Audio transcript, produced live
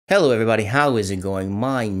Hello everybody, how is it going?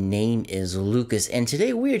 My name is Lucas and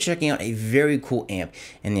today we are checking out a very cool amp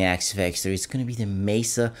in the Axe-Fx series. It's going to be the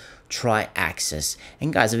Mesa Triaxis.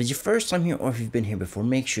 And guys, if it's your first time here or if you've been here before,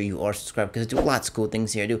 make sure you are subscribed because I do lots of cool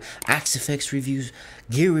things here. I do Axe-Fx reviews,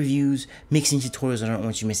 gear reviews, mixing tutorials. I don't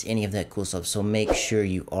want you to miss any of that cool stuff, so make sure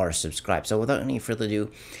you are subscribed. So without any further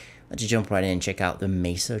ado, let's jump right in and check out the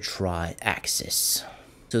Mesa Triaxis.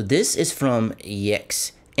 So this is from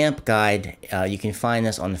Yex amp guide. You can find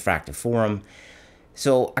this on the Fractal forum.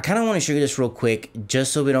 So I kind of want to show you this real quick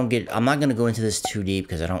just so we don't get, I'm not going to go into this too deep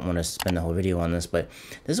because I don't want to spend the whole video on this, but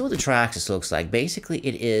this is what the Triaxis looks like. Basically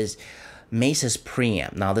it is Mesa's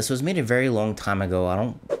preamp. Now this was made a very long time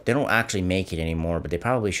ago. They don't actually make it anymore, but they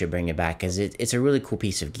probably should bring it back because it's a really cool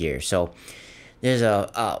piece of gear. So there's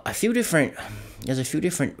a few different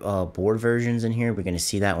board versions in here. We're going to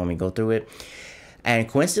see that when we go through it. And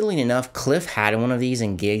coincidentally enough, Cliff had one of these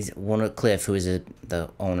and gigged one of Cliff, who is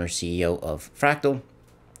the owner, CEO of Fractal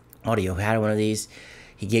Audio, had one of these.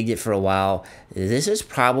 He gigged it for a while. This is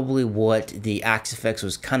probably what the Axe-Fx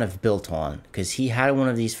was kind of built on, because he had one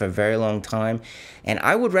of these for a very long time. And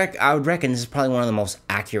I would reckon this is probably one of the most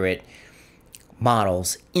accurate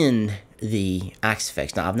models in the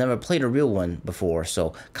Axe-Fx. Now, I've never played a real one before,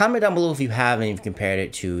 so comment down below if you have and you've compared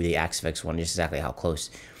it to the Axe-Fx one, just exactly how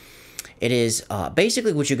close it is.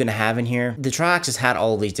 Basically what you're going to have in here. The Triaxis had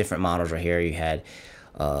all these different models right here. You had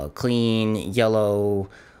clean, yellow,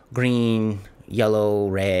 green, yellow,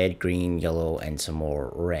 red, green, yellow, and some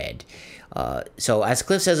more red. So as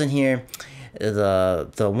Cliff says in here,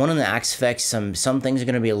 the one in the Axe-Fx, some things are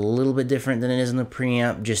going to be a little bit different than it is in the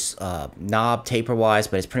preamp, just knob taper wise,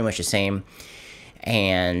 but it's pretty much the same.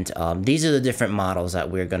 And these are the different models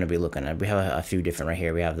that we're going to be looking at. We have a few different right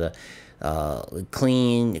here. We have the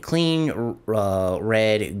clean,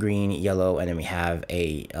 red, green, yellow, and then we have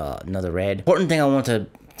another red. Important thing I want to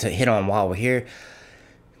hit on while we're here.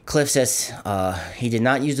 Cliff says he did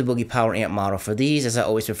not use the Boogie power amp model for these, as I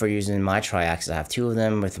always prefer using my Triaxis. I have two of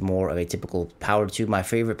them with more of a typical power tube. My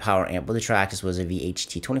favorite power amp with the Triaxis was a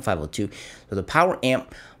VHT 2502. So the power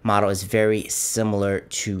amp model is very similar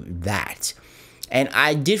to that. And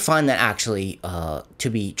I did find that actually to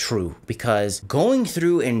be true, because going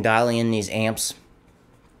through and dialing in these amps,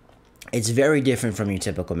 it's very different from your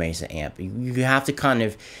typical Mesa amp. You have to kind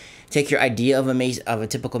of take your idea of a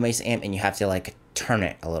typical Mesa amp and you have to like turn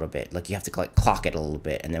it a little bit. Like you have to like clock it a little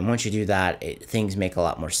bit, and then once you do that, things make a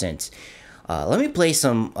lot more sense. Let me play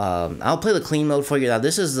some, I'll play the clean mode for you. Now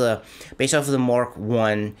this is based off of the Mark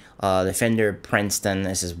 1, the Fender Princeton.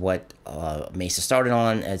 This is what Mesa started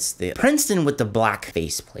on. It's the Princeton with the black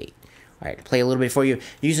faceplate. Alright, play a little bit for you.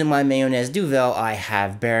 Using my Mayonnaise Duvel, I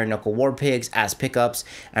have bare knuckle war pigs as pickups,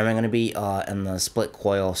 and we're going to be in the split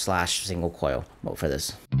coil / single coil mode for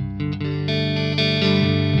this.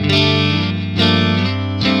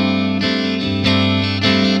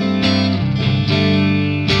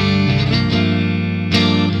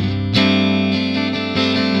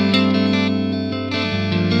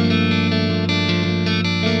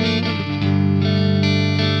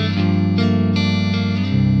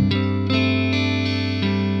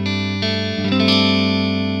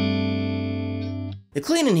 The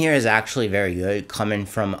clean in here is actually very good. Coming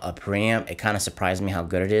from a preamp, it kind of surprised me how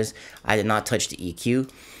good it is. I did not touch the EQ.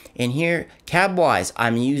 In here, cab wise,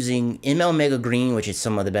 I'm using ML Mega Green, which is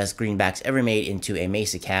some of the best greenbacks ever made, into a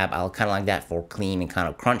Mesa cab. I'll kind of like that for clean and kind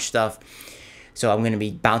of crunch stuff. So I'm going to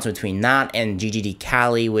be bouncing between that and GGD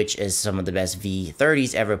Cali, which is some of the best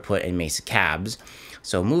V30s ever put in Mesa cabs.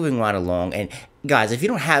 So moving right along, and guys, if you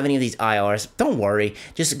don't have any of these IRs, don't worry.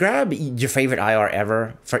 Just grab your favorite IR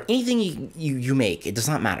ever for anything you make. It does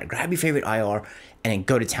not matter. Grab your favorite IR and then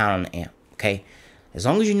go to town on the amp, okay? As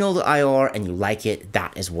long as you know the IR and you like it,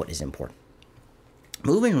 that is what is important.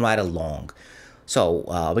 Moving right along. So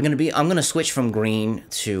I'm gonna switch from green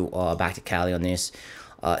to back to Cali on this.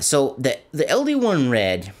 So the LD1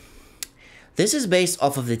 Red, this is based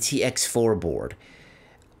off of the TX4 board.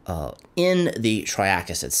 In the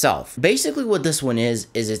Triaxis itself. Basically what this one is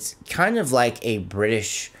it's kind of like a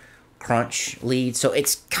British crunch lead, so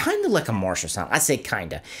it's kind of like a Marshall sound. I say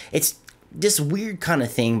kinda. It's this weird kind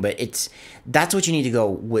of thing, but that's what you need to go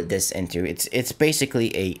with this into. It's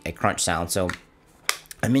basically a crunch sound. So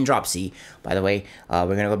I'm in drop C, by the way.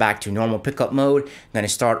 We're gonna go back to normal pickup mode. I'm gonna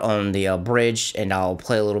start on the bridge, and I'll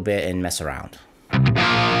play a little bit and mess around.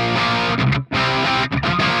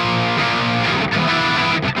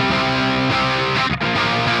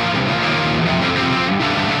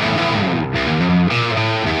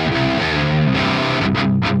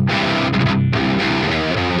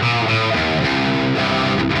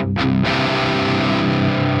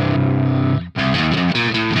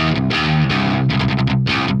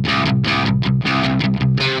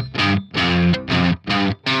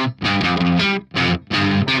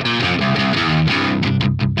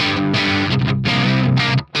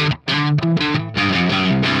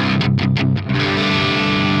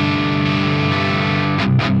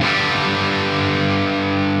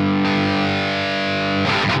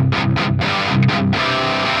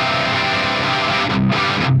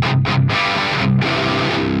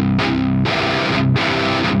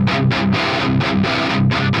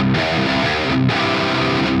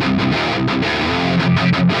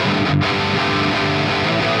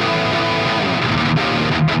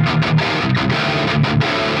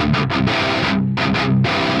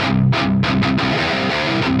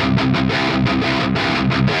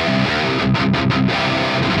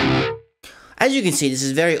 As you can see, this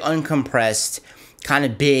is very uncompressed, kind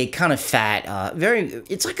of big, kind of fat,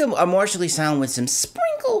 it's like a Marshally sound with some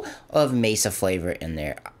sprinkle of Mesa flavor in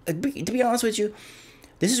there. To be honest with you,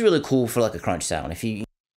 this is really cool for like a crunch sound. If you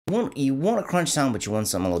want a crunch sound, but you want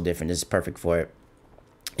something a little different, this is perfect for it.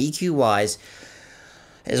 EQ wise,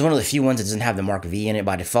 it's one of the few ones that doesn't have the Mark V in it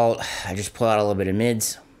by default. I just pull out a little bit of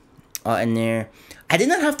mids in there. I did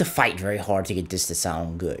not have to fight very hard to get this to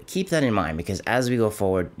sound good. Keep that in mind, because as we go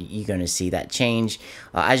forward, you're going to see that change.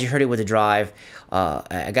 As you heard it with the drive,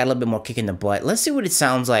 I got a little bit more kick in the butt. Let's see what it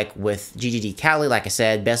sounds like with GGD Cali. Like I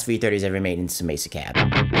said, best V30s ever made in some Mesa cab.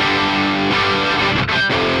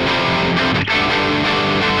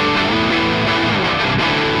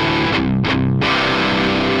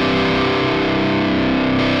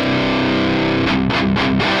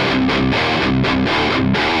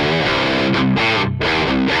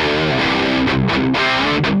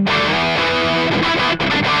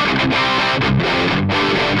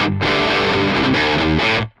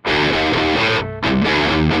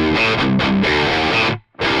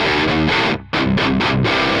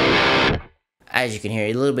 As you can hear,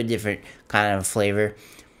 a little bit different kind of flavor.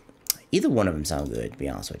 Either one of them sound good, to be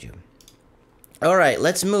honest with you. Alright,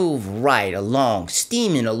 let's move right along,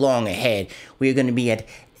 steaming along ahead. We are going to be at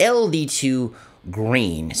LD2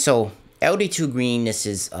 Green. So, LD2 Green, this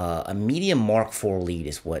is a medium Mark IV lead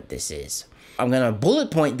is what this is. I'm going to bullet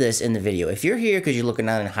point this in the video. If you're here because you're looking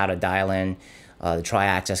at how to dial in the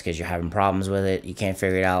Triaxis because you're having problems with it, you can't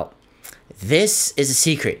figure it out, this is a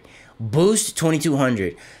secret. Boost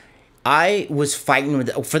 2200. I was fighting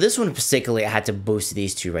with, for this one particularly, I had to boost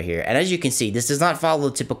these two right here. And as you can see, this does not follow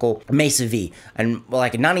the typical Mesa V. And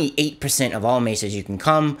like 98% of all Mesas, you can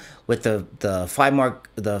come with the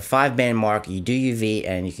 5-band mark, you do your V,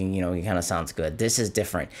 and you can, it kind of sounds good. This is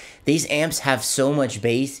different. These amps have so much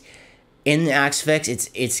bass in the Axe effects, it's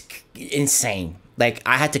insane. Like,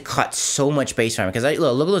 I had to cut so much bass from it, because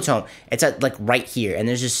look at the tone. It's at, like, right here, and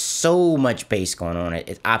there's just so much bass going on.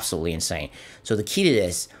 It's absolutely insane. So the key to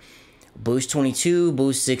this, boost 22,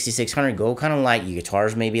 boost 6600, go kind of light. Your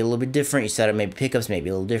guitars may be a little bit different. Your setup, maybe pickups may be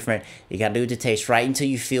a little different. You got to do it to taste right until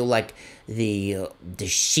you feel like the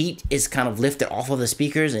sheet is kind of lifted off of the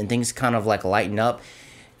speakers and things kind of like lighten up.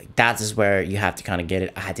 That is where you have to kind of get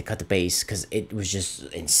it. I had to cut the bass because it was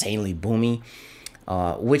just insanely boomy,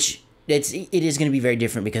 which it is going to be very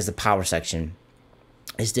different because the power section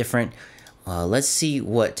is different. Let's see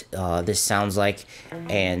what this sounds like.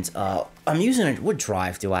 And I'm using what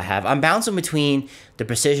drive do I have? I'm bouncing between the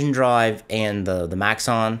Precision drive and the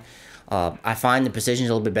Maxon. I find the Precision is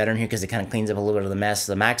a little bit better in here because it kind of cleans up a little bit of the mess.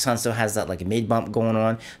 The Maxon still has that like a mid bump going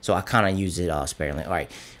on, so I kind of use it sparingly. All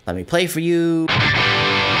right, let me play for you.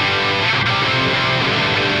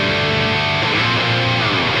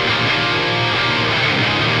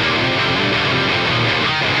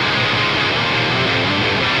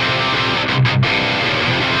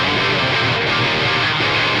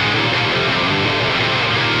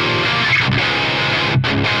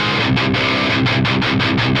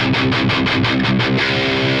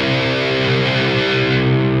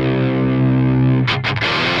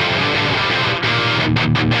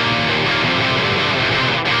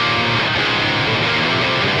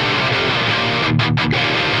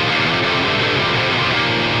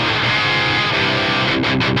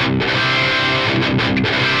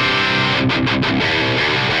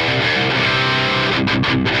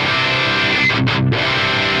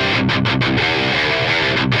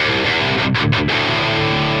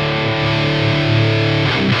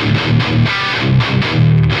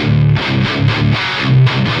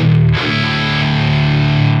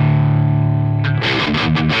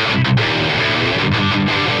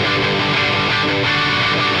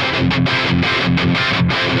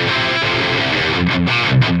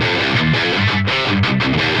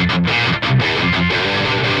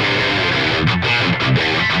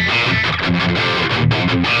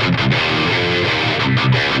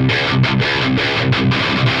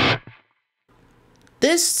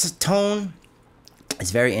 This tone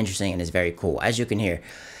is very interesting and is very cool. As you can hear,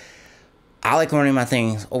 I like running my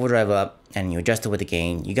things overdrive up, and you adjust it with the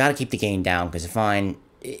gain. You got to keep the gain down because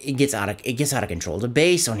it gets out of control. The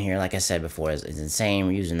bass on here, like I said before, is insane.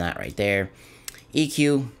 We're using that right there.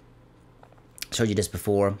 EQ, showed you this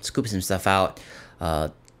before. Scoop some stuff out.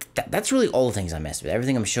 That's really all the things I mess with.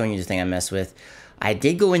 Everything I'm showing you is the thing I mess with. I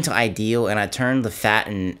did go into Ideal and I turned the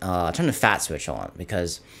fat switch on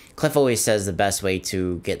because Cliff always says the best way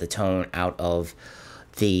to get the tone out of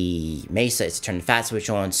the Mesa is to turn the fat switch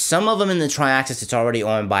on. Some of them in the Triaxis it's already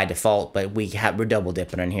on by default, but we're double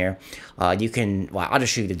dipping in here. I'll just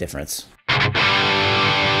show you the difference.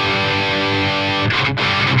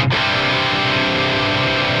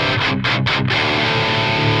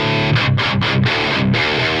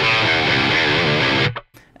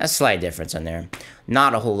 A slight difference in there.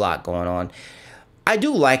 Not a whole lot going on. I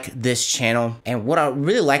do like this channel, and what I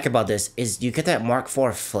really like about this is you get that Mark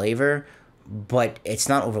IV flavor, but it's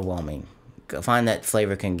not overwhelming. I find that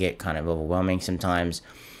flavor can get kind of overwhelming sometimes.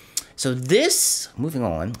 So this, moving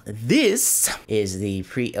on, this is the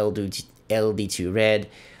pre-LD2 red.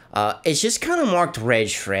 It's just kind of marked Reg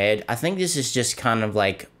Fred. I think this is just kind of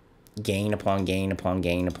like gain upon gain upon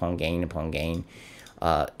gain upon gain upon gain.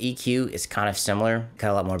 EQ is kind of similar,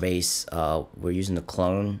 got a lot more bass. We're using the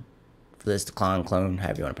clone for this, the clone,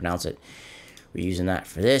 however you want to pronounce it. We're using that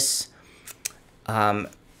for this. I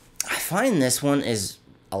find this one is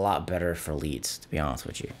a lot better for leads, to be honest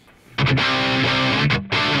with you.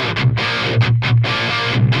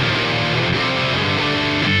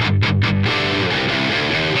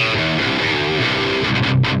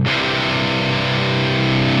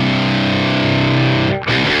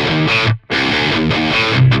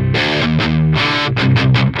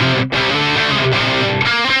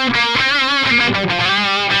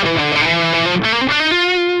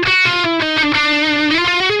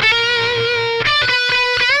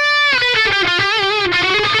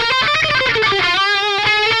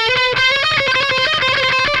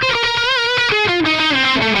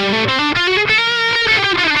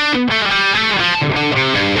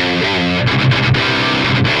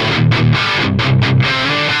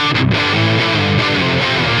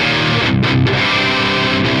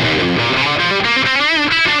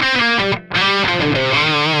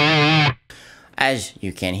 As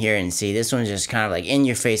you can hear and see, this one's just kind of like in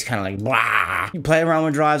your face, kind of like blah. You play around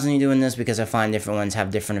with drives when you're doing this because I find different ones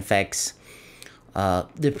have different effects. The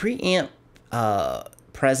preamp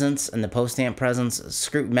presence and the post-amp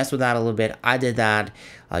presence, mess with that a little bit. I did that.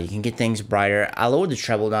 You can get things brighter. I lowered the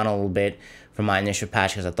treble down a little bit from my initial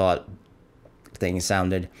patch because I thought things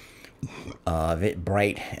sounded a bit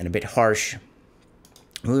bright and a bit harsh.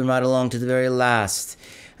 Moving right along to the very last.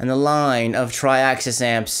 And the line of Triaxis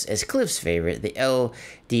amps is Cliff's favorite, the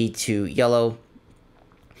LD2 Yellow.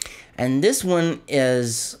 And this one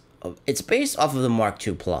is, it's based off of the Mark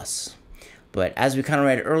II Plus. But as we kind of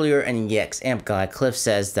read earlier in the EX Amp Guide, Cliff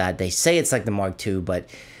says that they say it's like the Mark II, but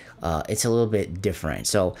it's a little bit different.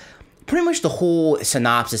 So pretty much the whole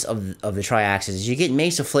synopsis of the Triaxis is you get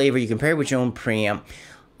Mesa flavor, you compare it with your own preamp.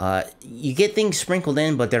 You get things sprinkled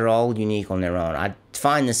in, but they're all unique on their own. I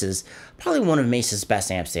find this is probably one of Mesa's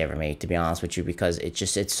best amps they ever made, to be honest with you, because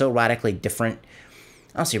it's so radically different.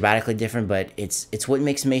 I don't say radically different, but it's what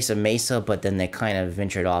makes Mesa Mesa, but then they kind of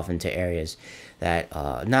ventured off into areas that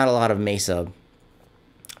not a lot of Mesa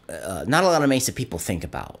people think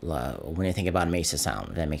about when they think about a Mesa sound,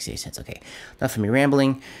 if that makes any sense. Okay, enough of me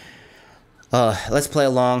rambling. Let's play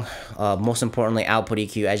along. Most importantly, output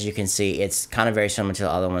EQ. As you can see, it's kind of very similar to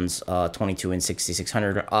the other ones. 22 and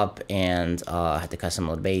 6600 are up, and I had the custom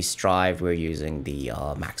mode bass drive. We're using the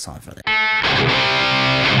Maxon for that.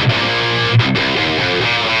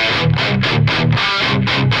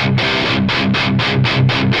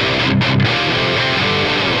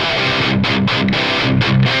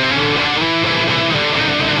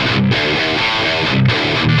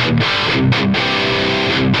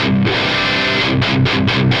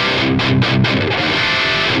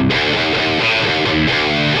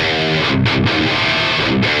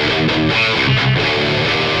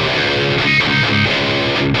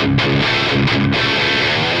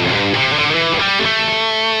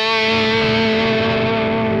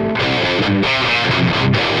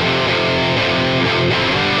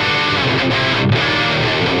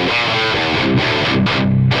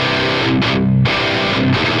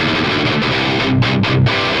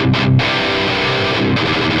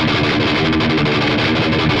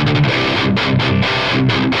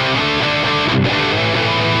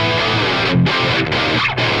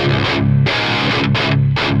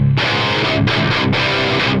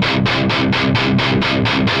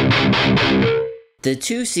 The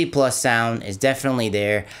 2C Plus sound is definitely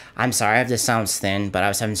there. I'm sorry, I have the sounds thin, but I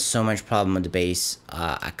was having so much problem with the bass.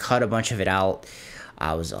 I cut a bunch of it out.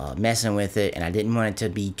 I was messing with it, and I didn't want it to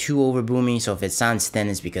be too over boomy, so if it sounds thin,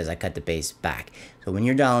 it's because I cut the bass back. So when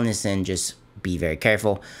you're dialing this in, just be very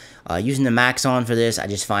careful. Using the Maxon for this, I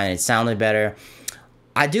just find it sounded better.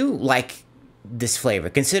 I do like this flavor,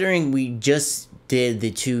 considering we just did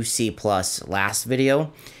the 2C Plus last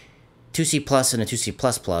video. 2C Plus and a 2C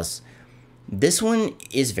Plus Plus. This one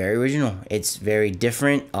is very original. It's very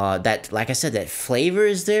different. That, like I said, that flavor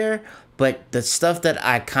is there, but the stuff that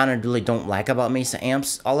I kind of really don't like about Mesa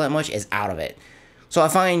amps all that much is out of it. So I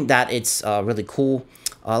find that it's really cool.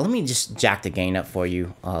 Let me just jack the gain up for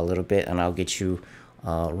you a little bit, and I'll get you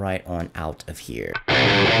right on out of here.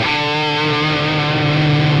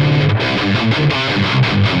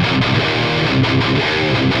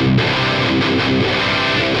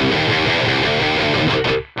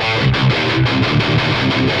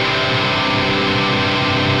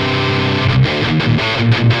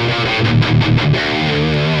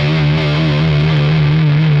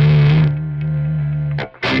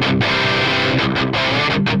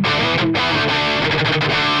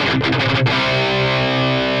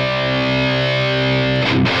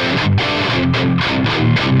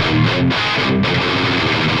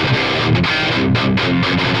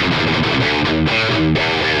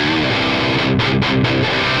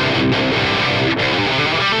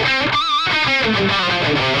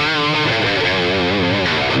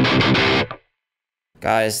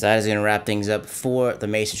 Guys, that is going to wrap things up for the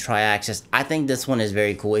Mesa Triaxis. I think this one is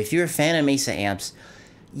very cool. If you're a fan of Mesa amps,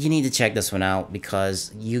 you need to check this one out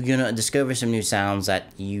because you're going to discover some new sounds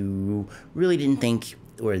that you really didn't think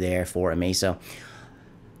were there for a Mesa.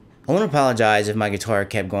 I want to apologize if my guitar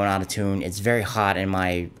kept going out of tune. It's very hot in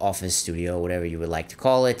my office studio, whatever you would like to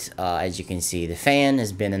call it. As you can see, the fan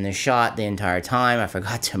has been in the shot the entire time. I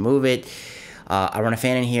forgot to move it. I run a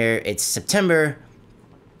fan in here. It's September,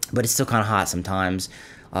 but it's still kind of hot sometimes.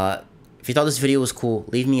 If you thought this video was cool,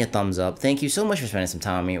 leave me a thumbs up. Thank you so much for spending some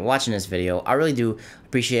time with me watching this video. I really do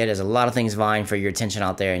appreciate it. There's a lot of things vying for your attention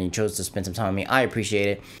out there, and you chose to spend some time with me. I appreciate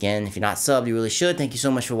it. Again, if you're not subbed, you really should. Thank you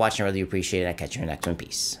so much for watching. I really appreciate it. I'll catch you in the next one.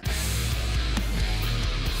 Peace.